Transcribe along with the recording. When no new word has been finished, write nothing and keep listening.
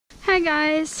Hi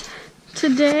guys,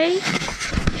 today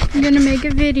I'm going to make a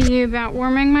video about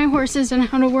warming my horses and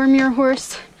how to warm your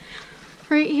horse.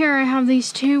 Right here I have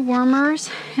these two warmers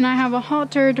and I have a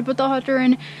halter to put the halter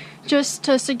in just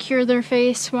to secure their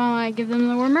face while I give them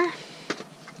the warmer.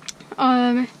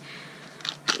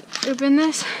 Open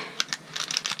this.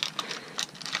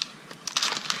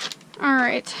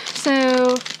 Alright,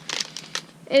 so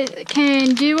it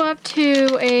can do up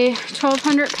to a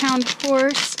 1,200 pound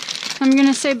horse. I'm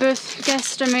gonna say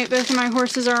guesstimate both of my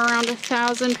horses are around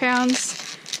 1,000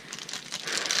 pounds.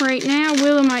 Right now,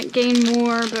 Willow might gain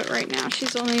more, but right now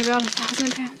she's only about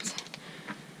 1,000 pounds.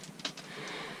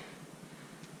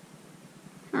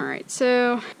 Alright,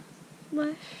 so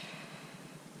left.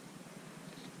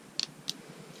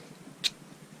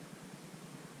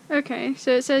 Okay,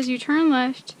 so it says you turn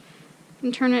left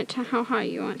and turn it to how high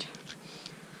you want.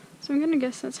 So I'm gonna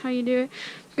guess that's how you do it.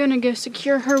 I'm gonna go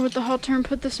secure her with the halter and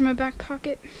put this in my back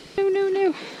pocket.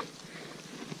 No.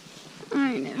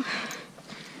 I know.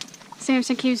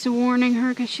 Samson keeps warning her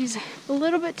because she's a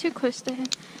little bit too close to him,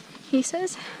 he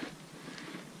says.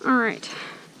 Alright.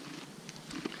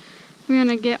 I'm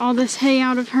gonna get all this hay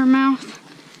out of her mouth.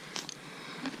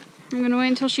 I'm gonna wait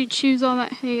until she chews all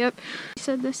that hay up. He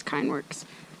said this kind works.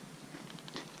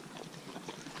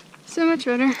 So much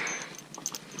better.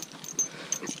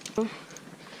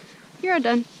 You're all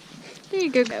done. There you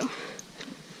go.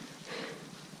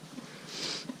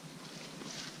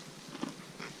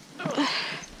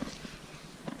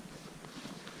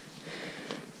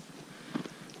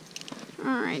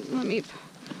 Alright, let me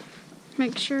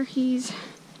make sure he's...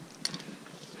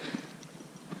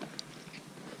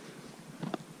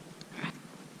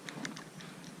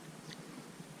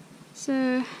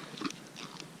 So...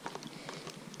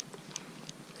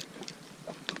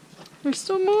 There's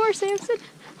still more, Samson.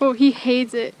 Oh, he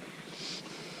hates it.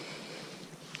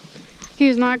 He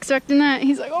was not expecting that.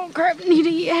 He's like, oh crap, I need to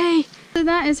eat hay. So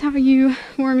that is how you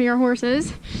warm your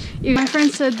horses. My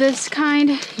friend said this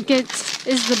kind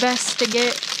is the best to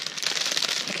get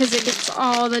because it gets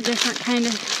all the different kind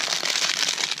of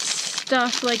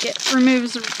stuff. Like it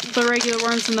removes the regular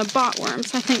worms and the bot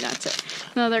worms. I think that's it.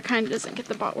 The other kind doesn't get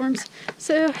the bot worms.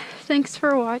 So thanks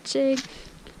for watching.